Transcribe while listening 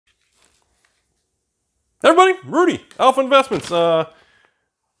Everybody, Rudy, Alpha Investments.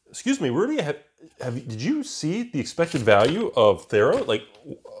 Excuse me, Rudy, did you see the expected value of Theros?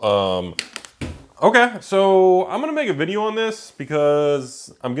 Okay, so I'm gonna make a video on this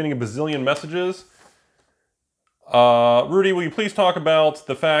because I'm getting a bazillion messages. Rudy, will you please talk about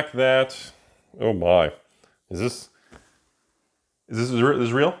the fact that, oh my, is this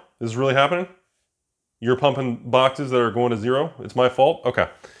real? Is this really happening? You're pumping boxes that are going to zero? It's my fault? Okay.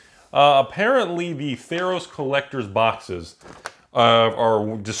 Apparently the Theros collector's boxes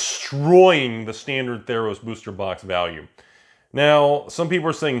are destroying the standard Theros booster box value. Now, some people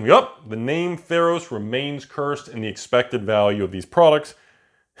are saying, yup, the name Theros remains cursed and the expected value of these products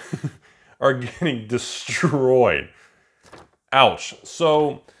are getting destroyed. Ouch.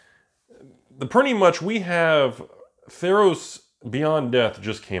 So, pretty much we have Theros Beyond Death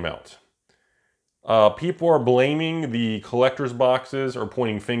just came out. People are blaming the collector's boxes or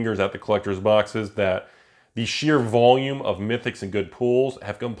pointing fingers at the collector's boxes that the sheer volume of mythics and good pools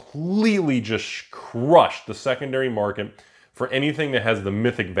have completely just crushed the secondary market for anything that has the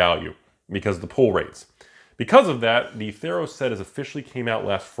mythic value because of the pull rates. Because of that, the Theros set has officially came out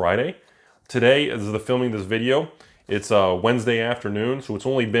last Friday. Today is the filming this video. It's Wednesday afternoon, so it's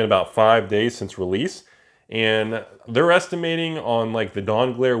only been about 5 days since release. And they're estimating on like the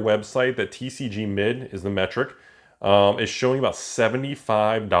Dawn Glare website that TCG mid is the metric. Is showing about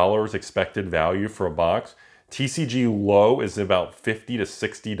 $75 expected value for a box. TCG low is about $50 to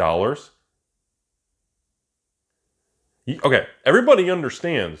 $60. Okay, everybody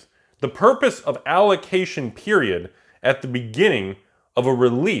understands the purpose of allocation period at the beginning of a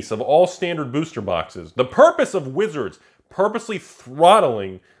release of all standard booster boxes. The purpose of Wizards purposely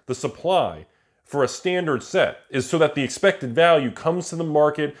throttling the supply for a standard set is so that the expected value comes to the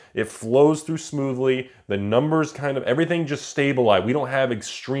market, it flows through smoothly, the numbers kind of, everything just stabilize. We don't have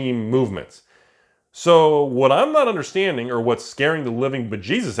extreme movements. So what I'm not understanding, or what's scaring the living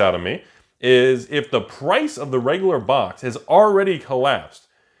bejesus out of me, is if the price of the regular box has already collapsed,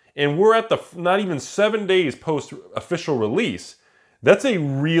 and we're at the not even 7 days post official release, that's a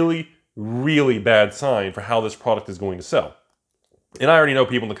really, really bad sign for how this product is going to sell. And I already know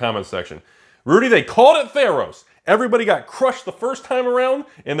people in the comments section, Rudy, they called it Theros. Everybody got crushed the first time around,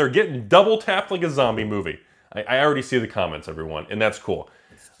 and they're getting double tapped like a zombie movie. I already see the comments, everyone, and that's cool.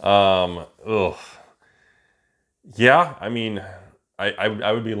 Ugh. Yeah, I mean,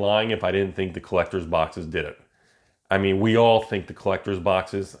 I would be lying if I didn't think the collector's boxes did it. I mean, we all think the collector's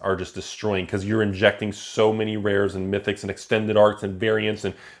boxes are just destroying because you're injecting so many rares and mythics and extended arts and variants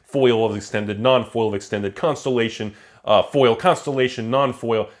and foil of extended, non-foil of extended, constellation, foil, constellation,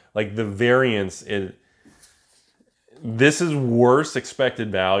 non-foil. Like the variance, this is worse expected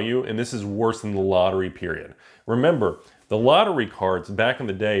value, and this is worse than the lottery period. Remember, the lottery cards back in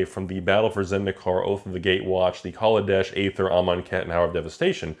the day from the Battle for Zendikar, Oath of the Gatewatch, the Kaladesh, Aether, Amonkhet, and Hour of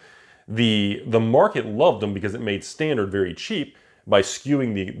Devastation, the market loved them because it made standard very cheap by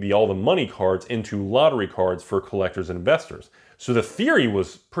skewing all the money cards into lottery cards for collectors and investors. So the theory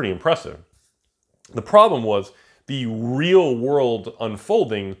was pretty impressive. The problem was the real world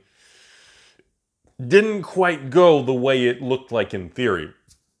unfolding didn't quite go the way it looked like in theory.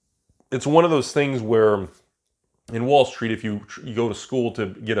 It's one of those things where in Wall Street, if you go to school to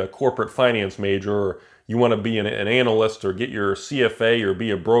get a corporate finance major, or you want to be an analyst or get your CFA or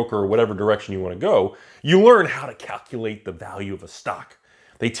be a broker or whatever direction you want to go, you learn how to calculate the value of a stock.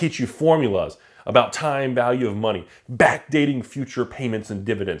 They teach you formulas about time value of money, backdating future payments and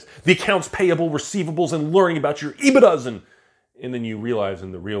dividends, the accounts payable, receivables, and learning about your EBITDAs. And then you realize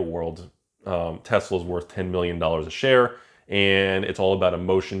in the real world, Tesla's worth $10 million a share, and it's all about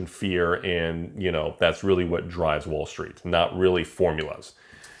emotion, fear, and, you know, that's really what drives Wall Street, not really formulas.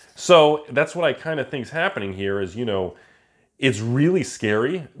 So that's what I kind of think is happening here is, you know, it's really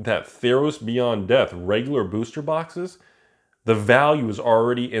scary that Theros Beyond Death regular booster boxes, the value is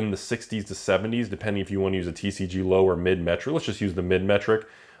already in the 60s to 70s, depending if you want to use a TCG low or mid metric. Let's just use the mid metric.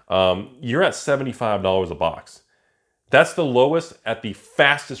 You're at $75 a box. That's the lowest at the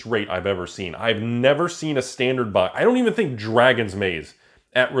fastest rate I've ever seen. I've never seen a standard box. I don't even think Dragon's Maze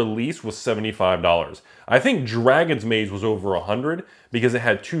at release was $75. I think Dragon's Maze was over $100 because it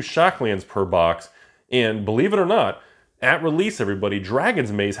had 2 Shocklands per box. And believe it or not, at release, everybody,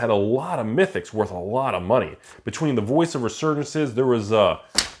 Dragon's Maze had a lot of mythics worth a lot of money. Between the Voice of Resurgences, there was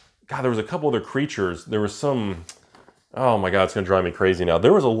there was a couple other creatures. There was some, oh my god, it's gonna drive me crazy now.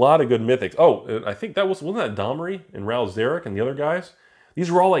 There was a lot of good mythics. Oh, I think that wasn't that Domri and Ral Zarek and the other guys? These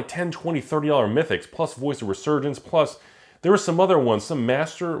were all like $10, $20, $30 mythics, plus Voice of Resurgence, plus there were some other ones, some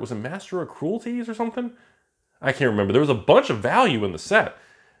Master, was it Master of Cruelties or something? I can't remember. There was a bunch of value in the set,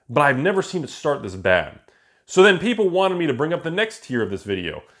 but I've never seen it start this bad. So then people wanted me to bring up the next tier of this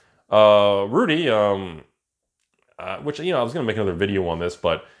video. Rudy, which, you know, I was going to make another video on this,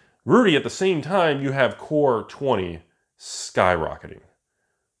 but Rudy, at the same time, you have Core 20 skyrocketing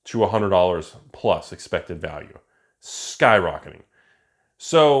to $100 plus expected value. Skyrocketing.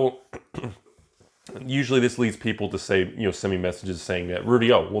 So usually this leads people to say, you know, send me messages saying that,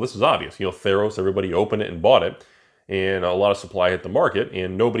 Rudy, oh, well, this is obvious. You know, Theros, everybody opened it and bought it, and a lot of supply hit the market,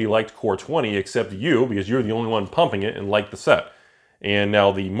 and nobody liked Core 20 except you, because you're the only one pumping it and liked the set. And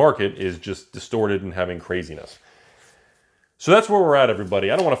now the market is just distorted and having craziness. So that's where we're at,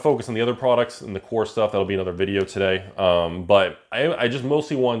 everybody. I don't want to focus on the other products and the core stuff. That'll be another video today. But I just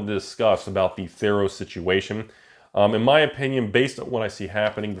mostly wanted to discuss about the Theros situation. In my opinion, based on what I see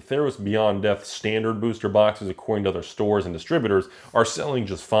happening, the Theros Beyond Death standard booster boxes, according to other stores and distributors, are selling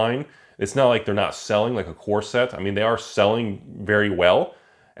just fine. It's not like they're not selling like a core set. I mean, they are selling very well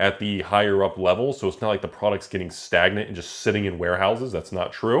at the higher up levels. So it's not like the product's getting stagnant and just sitting in warehouses. That's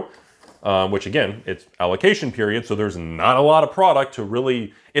not true. Which again, it's allocation period, so there's not a lot of product to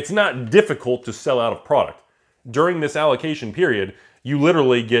really, it's not difficult to sell out of product. During this allocation period, you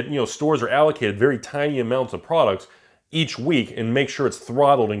literally get, you know, stores are allocated very tiny amounts of products each week and make sure it's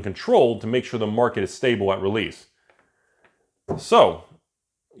throttled and controlled to make sure the market is stable at release. So,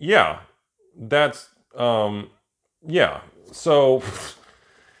 yeah, that's, yeah, so,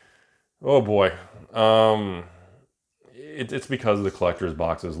 oh boy, it's because of the collector's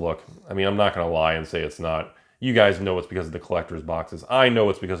boxes. Look, I mean, I'm not going to lie and say it's not. You guys know it's because of the collector's boxes. I know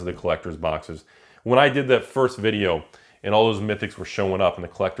it's because of the collector's boxes. When I did that first video and all those mythics were showing up in the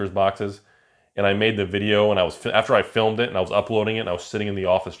collector's boxes, and I made the video, and after I filmed it and I was uploading it, and I was sitting in the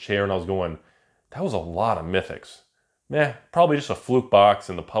office chair and I was going, that was a lot of mythics. Probably just a fluke box,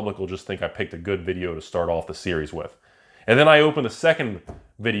 and the public will just think I picked a good video to start off the series with. And then I opened the second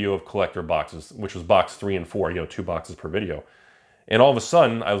video of collector boxes, which was box 3 and 4, you know, 2 boxes per video. And all of a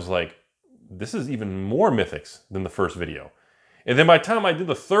sudden, I was like, this is even more mythics than the first video. And then by the time I did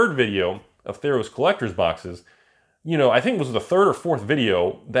the third video of Theros collector's boxes, you know, I think it was the third or fourth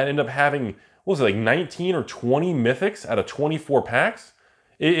video that ended up having, what was it, like 19 or 20 mythics out of 24 packs?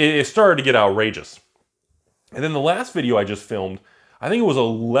 It started to get outrageous. And then the last video I just filmed, I think it was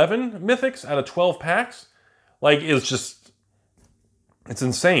 11 mythics out of 12 packs. Like, it's just, it's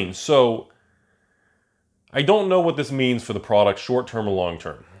insane. So, I don't know what this means for the product, short-term or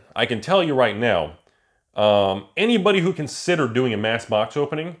long-term. I can tell you right now, anybody who considered doing a mass box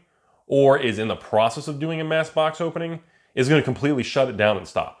opening, or is in the process of doing a mass box opening, is going to completely shut it down and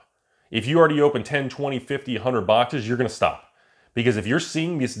stop. If you already opened 10, 20, 50, 100 boxes, you're going to stop. Because if you're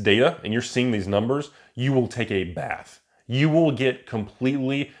seeing this data, and you're seeing these numbers, you will take a bath. You will get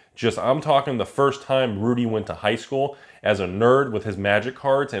completely just, I'm talking the first time Rudy went to high school as a nerd with his magic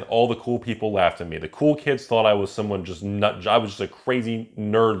cards, and all the cool people laughed at me. The cool kids thought I was someone just I was just a crazy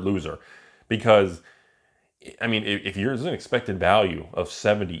nerd loser. Because, I mean, if there's an expected value of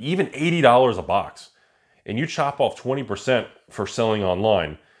 $70, even $80 a box, and you chop off 20% for selling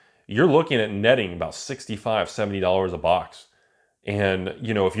online, you're looking at netting about $65, $70 a box. And,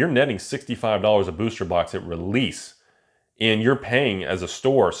 you know, if you're netting $65 a booster box at release, and you're paying as a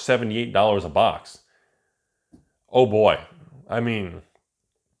store $78 a box, oh boy, I mean,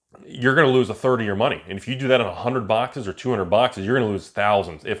 you're going to lose a third of your money. And if you do that on 100 boxes or 200 boxes, you're going to lose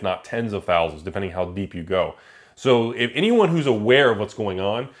thousands, if not tens of thousands, depending how deep you go. So if anyone who's aware of what's going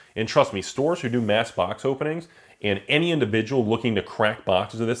on, and trust me, stores who do mass box openings, and any individual looking to crack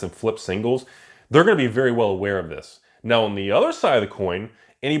boxes of this and flip singles, they're going to be very well aware of this. Now, on the other side of the coin,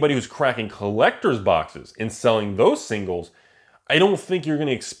 anybody who's cracking collector's boxes and selling those singles, I don't think you're going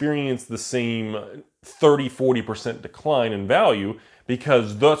to experience the same 30-40% decline in value,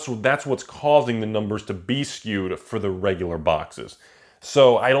 because that's what's causing the numbers to be skewed for the regular boxes.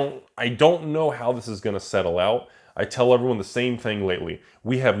 So I don't know how this is going to settle out. I tell everyone the same thing lately.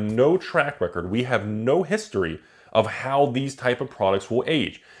 We have no track record. We have no history of how these type of products will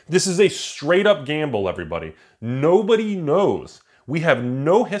age. This is a straight up gamble, everybody. Nobody knows. We have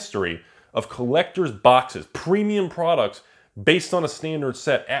no history of collector's boxes, premium products based on a standard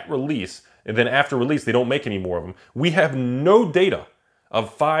set at release, and then after release they don't make any more of them. We have no data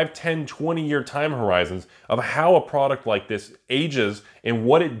of 5, 10, 20-year time horizons of how a product like this ages and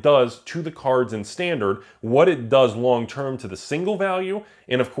what it does to the cards in standard, what it does long-term to the single value,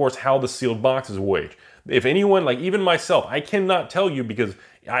 and of course how the sealed boxes will age. If anyone, like even myself, I cannot tell you, because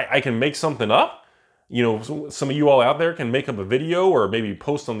I can make something up. You know, some of you all out there can make up a video or maybe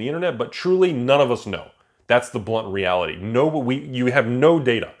post on the internet, but truly none of us know. That's the blunt reality. You have no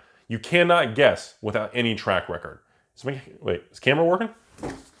data. You cannot guess without any track record. Wait, is the camera working?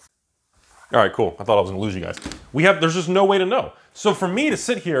 All right, cool. I thought I was gonna lose you guys. There's just no way to know. So for me to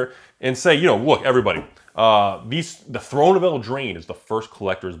sit here and say, look, everybody, the Throne of Eldraine is the first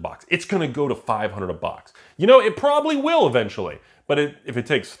collector's box. It's gonna go to 500 a box. It probably will eventually, but if it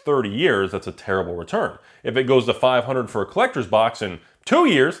takes 30 years, that's a terrible return. If it goes to 500 for a collector's box in 2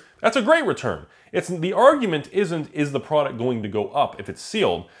 years, that's a great return. The argument isn't, is the product going to go up if it's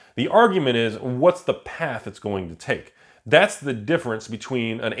sealed? The argument is, what's the path it's going to take? That's the difference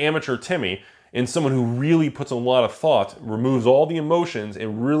between an amateur Timmy and someone who really puts a lot of thought, removes all the emotions,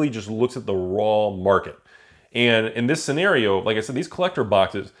 and really just looks at the raw market. And in this scenario, like I said, these collector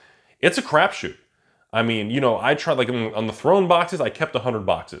boxes, it's a crapshoot. I mean, I tried, like on the Throne boxes, I kept 100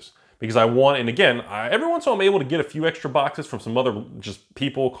 boxes. Because I want, and again, every once in a while I'm able to get a few extra boxes from some other just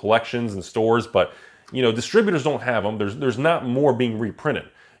people, collections, and stores, but distributors don't have them. There's not more being reprinted.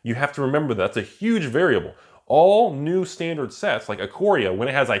 You have to remember that's a huge variable. All new standard sets, like Ikoria, when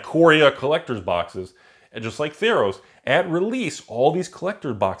it has Ikoria collector's boxes, and just like Theros, at release, all these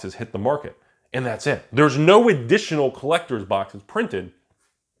collector's boxes hit the market. And that's it. There's no additional collector's boxes printed,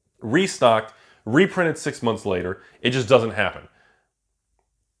 restocked, reprinted 6 months later. It just doesn't happen.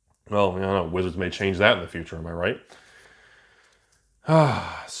 Well, I don't know, Wizards may change that in the future, am I right?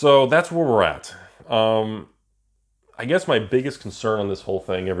 So that's where we're at. I guess my biggest concern on this whole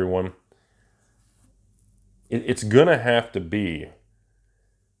thing, everyone, it's gonna have to be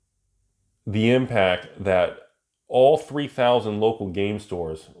the impact that all 3,000 local game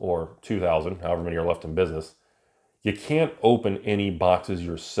stores, or 2,000, however many are left in business, you can't open any boxes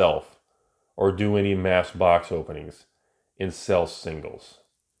yourself or do any mass box openings and sell singles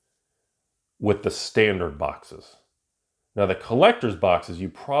with the standard boxes. Now the collector's boxes you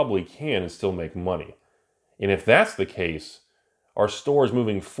probably can and still make money. And if that's the case, our stores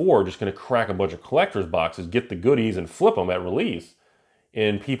moving forward are just going to crack a bunch of collector's boxes, get the goodies, and flip them at release.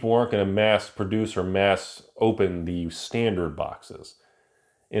 And people aren't going to mass produce or mass open the standard boxes.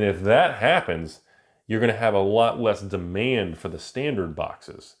 And if that happens, you're going to have a lot less demand for the standard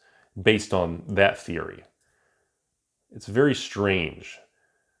boxes based on that theory. It's very strange.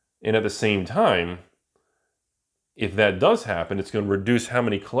 And at the same time, if that does happen, it's going to reduce how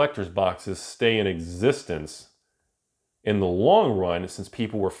many collector's boxes stay in existence in the long run, since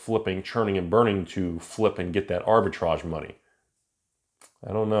people were flipping, churning and burning to flip and get that arbitrage money.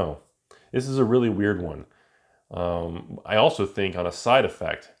 I don't know. This is a really weird one. I also think on a side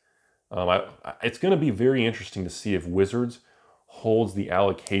effect, it's going to be very interesting to see if Wizards holds the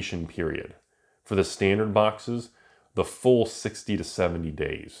allocation period for the standard boxes the full 60 to 70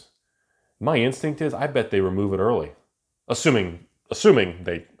 days. My instinct is I bet they remove it early, assuming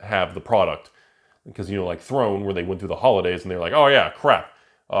they have the product. Because, like Throne, where they went through the holidays and they're like, oh yeah, crap.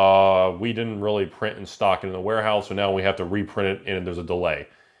 We didn't really print and stock it in the warehouse, so now we have to reprint it and there's a delay.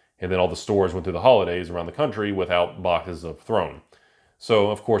 And then all the stores went through the holidays around the country without boxes of Throne. So,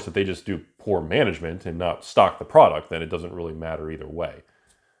 of course, if they just do poor management and not stock the product, then it doesn't really matter either way.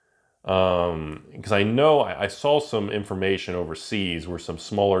 Because I know I saw some information overseas where some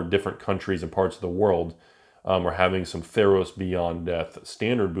smaller, different countries and parts of the world are having some Theros Beyond Death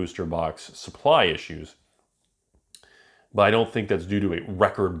standard booster box supply issues. But I don't think that's due to a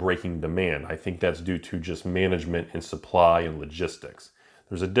record-breaking demand. I think that's due to just management and supply and logistics.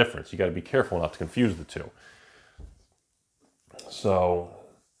 There's a difference. You got to be careful not to confuse the two. So,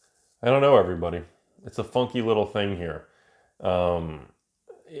 I don't know, everybody. It's a funky little thing here.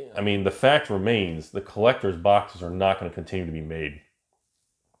 I mean, the fact remains, the collector's boxes are not going to continue to be made.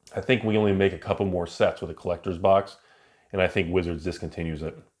 I think we only make a couple more sets with a collector's box, and I think Wizards discontinues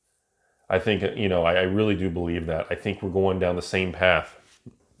it. I think, I really do believe that. I think we're going down the same path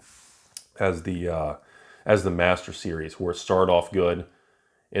as the Master Series, where it started off good,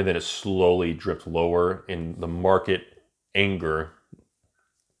 and then it slowly dripped lower, and the market anger,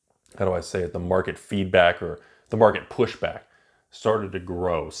 how do I say it, the market feedback or the market pushback started to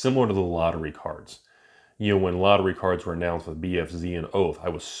grow, similar to the lottery cards. When lottery cards were announced with BFZ and Oath, I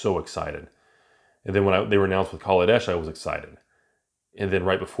was so excited. And then when they were announced with Kaladesh, I was excited. And then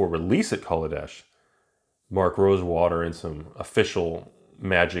right before release at Kaladesh, Mark Rosewater and some official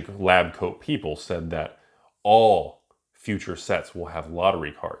Magic lab coat people said that all future sets will have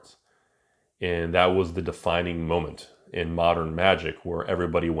lottery cards. And that was the defining moment in modern Magic where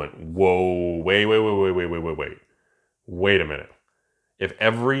everybody went, whoa, wait a minute. If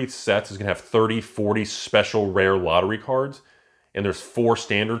every set is going to have 30, 40 special rare lottery cards, and there's 4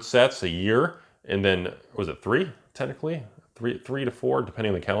 standard sets a year, and then, was it 3, technically? 3 to 4,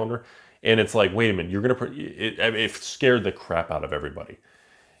 depending on the calendar. And it's like, wait a minute, you're going to... It scared the crap out of everybody.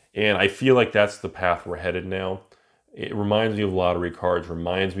 And I feel like that's the path we're headed now. It reminds me of lottery cards,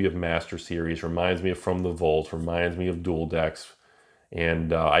 reminds me of Master Series, reminds me of From the Vaults, reminds me of Dual Decks.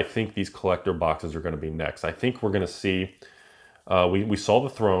 And I think these collector boxes are going to be next. I think we're going to see, we saw the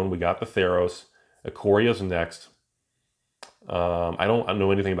Throne, we got the Theros, Ikoria's next. I don't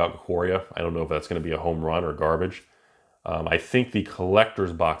know anything about Ikoria. I don't know if that's going to be a home run or garbage. I think the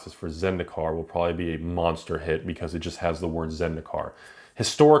collector's boxes for Zendikar will probably be a monster hit because it just has the word Zendikar.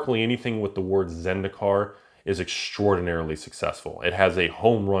 Historically, anything with the word Zendikar is extraordinarily successful. It has a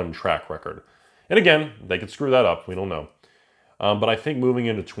home run track record. And again, they could screw that up. We don't know. But I think moving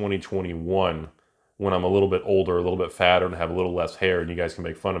into 2021, when I'm a little bit older, a little bit fatter, and have a little less hair, and you guys can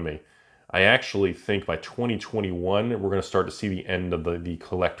make fun of me, I actually think by 2021, we're going to start to see the end of the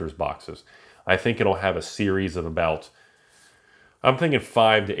collector's boxes. I think it'll have a series of about, I'm thinking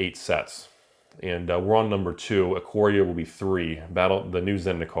 5 to 8 sets. And we're on number 2. Ikoria will be 3. The new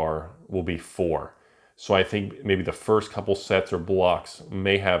Zendikar will be 4. So I think maybe the first couple sets or blocks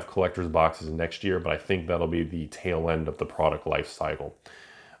may have collector's boxes next year, but I think that'll be the tail end of the product life cycle.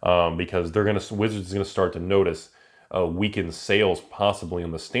 Because Wizards is going to start to notice weakened sales possibly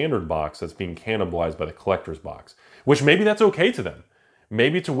in the standard box that's being cannibalized by the collector's box. Which maybe that's okay to them.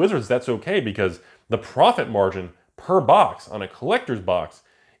 Maybe to Wizards that's okay because the profit margin per box on a collector's box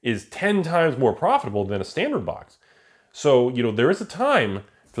is 10 times more profitable than a standard box. So, you know, there is a time,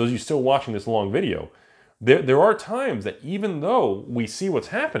 for those of you still watching this long video, there are times that even though we see what's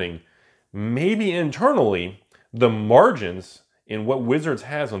happening, maybe internally, the margins in what Wizards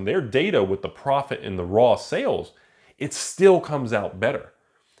has on their data with the profit and the raw sales, it still comes out better.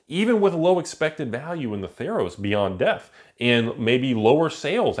 Even with low expected value in the Theros Beyond Death and maybe lower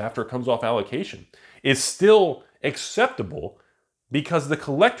sales after it comes off allocation, it's still acceptable because the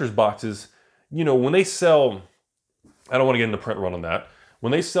collector's boxes, you know, when they sell, I don't want to get into print run on that,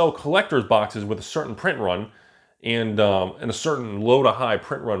 when they sell collector's boxes with a certain print run and a certain low to high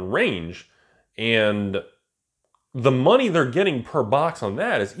print run range, and the money they're getting per box on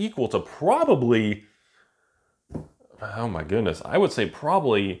that is equal to probably, oh my goodness, I would say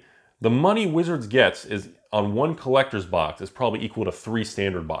probably the money Wizards gets is on one collector's box is probably equal to 3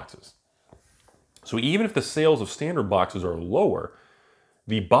 standard boxes. So even if the sales of standard boxes are lower,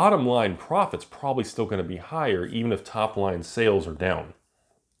 the bottom line profit's probably still going to be higher even if top line sales are down.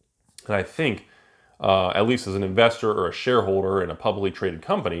 And I think, at least as an investor or a shareholder in a publicly traded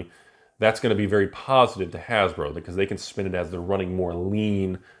company, that's going to be very positive to Hasbro because they can spin it as they're running more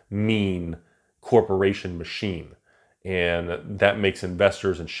lean, mean corporation machine. And that makes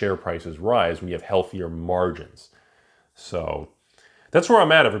investors and share prices rise when you have healthier margins. So that's where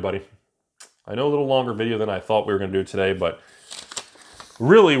I'm at, everybody. I know a little longer video than I thought we were going to do today, but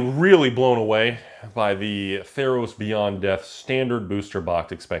really, really blown away by the Theros Beyond Death standard booster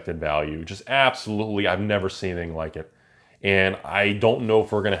box expected value. Just absolutely, I've never seen anything like it. And I don't know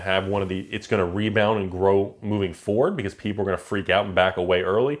if we're going to have one of the, it's going to rebound and grow moving forward because people are going to freak out and back away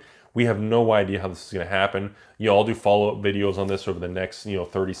early. We have no idea how this is going to happen. I'll do follow-up videos on this over the next,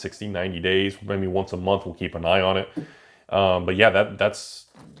 30, 60, 90 days. Maybe once a month we'll keep an eye on it. But yeah,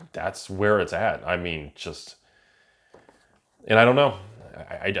 that's where it's at. I mean, and I don't know.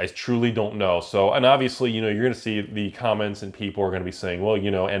 I truly don't know. So, and obviously, you're going to see the comments and people are going to be saying, well,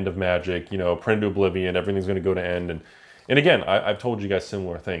 end of Magic, Print to Oblivion, everything's going to go to end. And again, I've told you guys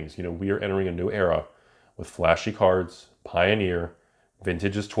similar things. We are entering a new era with flashy cards, Pioneer,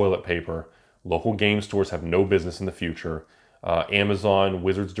 vintage is toilet paper, local game stores have no business in the future, Amazon,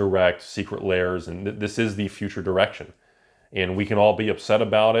 Wizards Direct, Secret Lairs, and this is the future direction. And we can all be upset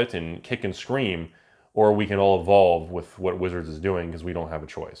about it and kick and scream, or we can all evolve with what Wizards is doing because we don't have a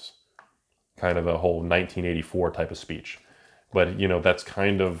choice. Kind of a whole 1984 type of speech. But, that's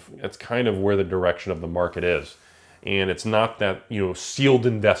kind of where the direction of the market is. And it's not that, sealed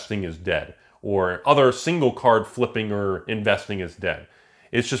investing is dead or other single card flipping or investing is dead.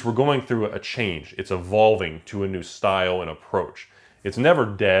 It's just we're going through a change. It's evolving to a new style and approach. It's never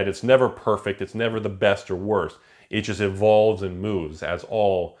dead. It's never perfect. It's never the best or worst. It just evolves and moves as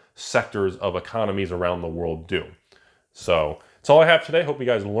all sectors of economies around the world do. So that's all I have today. Hope you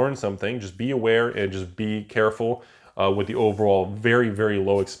guys learned something. Just be aware and just be careful with the overall very, very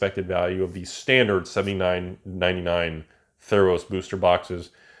low expected value of these standard $79.99 Theros booster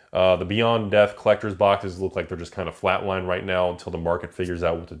boxes. The Beyond Death collector's boxes look like they're just kind of flatline right now until the market figures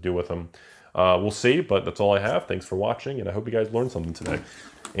out what to do with them. We'll see, but that's all I have. Thanks for watching, and I hope you guys learned something today.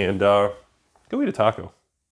 And go eat a taco.